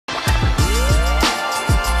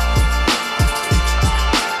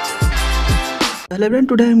Hello everyone,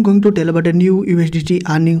 today I am going to tell about a new USDT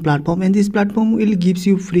earning platform, and this platform will gives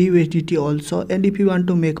you free USDT also. And if you want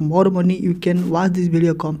to make more money, you can watch this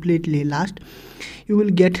video completely last. You will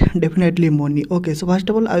get definitely money. Okay, so first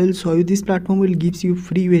of all I will show you this platform will gives you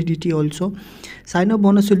free USDT also. Sign up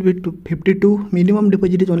bonus will be 52, minimum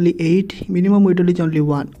deposit is only 8, minimum withdrawal is only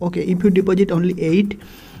 1. Okay, if you deposit only 8,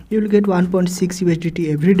 you will get 1.6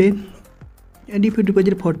 USDT every day. And if you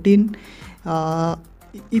deposit 14,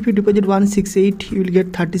 if you deposit 168, you will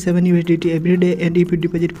get 37 USDT every day. And if you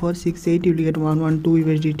deposit 468, you will get 112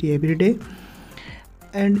 USDT every day.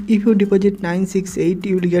 And if you deposit 968,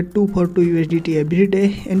 you will get 242 USDT every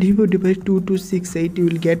day. And if you deposit 2268, you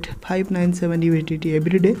will get 597 USDT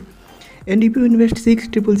every day. And if you invest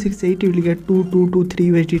 66668, you will get 2223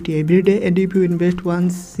 USDT every day. And if you invest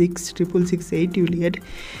 16668, you will get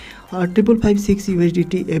 5556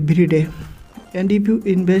 USDT every day. And if you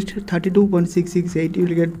invest 32.668, you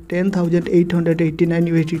will get 10,889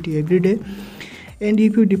 USDT every day. And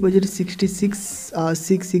if you deposit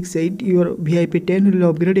 66,668, your VIP 10 will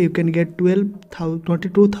upgrade. You can get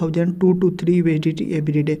 22,223 USDT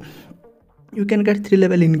every day. You can get 3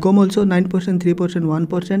 level income also, 9%, 3%,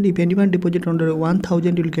 1%. If anyone deposit under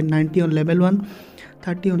 1,000, you will get 90 on level 1,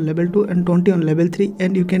 30 on level 2, and 20 on level 3.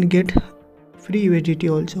 And you can get free USDT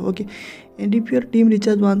also. Okay, and if your team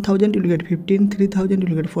reaches 1,000, you will get 15, 3,000 you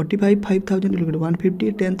will get 45, 5,000 you will get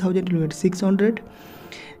 150, 10,000 you will get 600.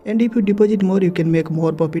 And if you deposit more, you can make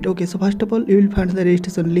more profit. Okay, so first of all you will find the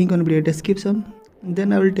registration link on video description.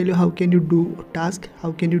 Then I will tell you how can you do task,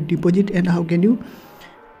 how can you deposit, and how can you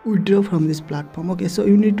withdraw from this platform. Okay, so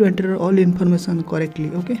you need to enter all information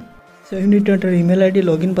correctly. Okay, so you need to enter email ID,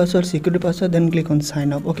 login password, security password, then click on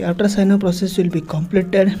sign up. Okay, after sign up process will be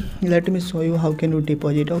completed. Let me show you how can you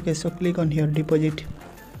deposit. Okay, so click on here, deposit,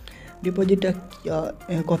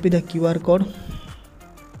 copy the QR code.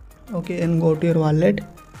 Okay, and go to your wallet,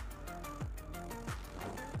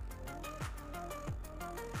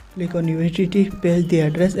 click on USDT, paste the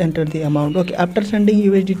address, enter the amount. Okay, after sending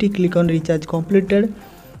USDT, click on recharge completed,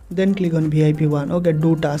 then click on VIP 1. Okay,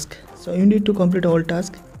 do task. So you need to complete all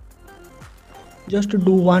tasks. Just to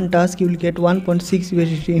do one task, you will get 1.6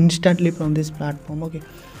 USDT instantly from this platform. Okay,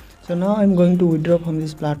 so now I'm going to withdraw from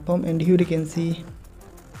this platform, and here you can see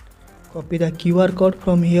copy the QR code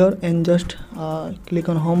from here and just click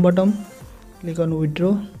on home button, click on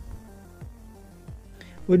withdraw.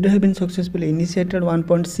 Withdraw has been successfully initiated.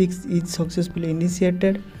 1.6 is successfully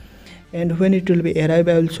initiated, and when it will be arrive,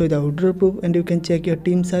 I will show the withdrawal proof, and you can check your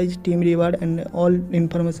team size, team reward, and all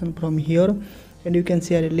information from here. And you can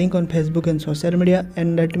share a link on Facebook and social media.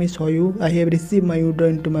 And let me show you, I have received my withdrawal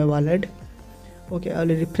into my wallet. Okay, I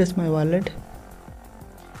will refresh my wallet,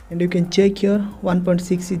 and you can check here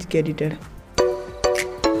 1.6 is credited.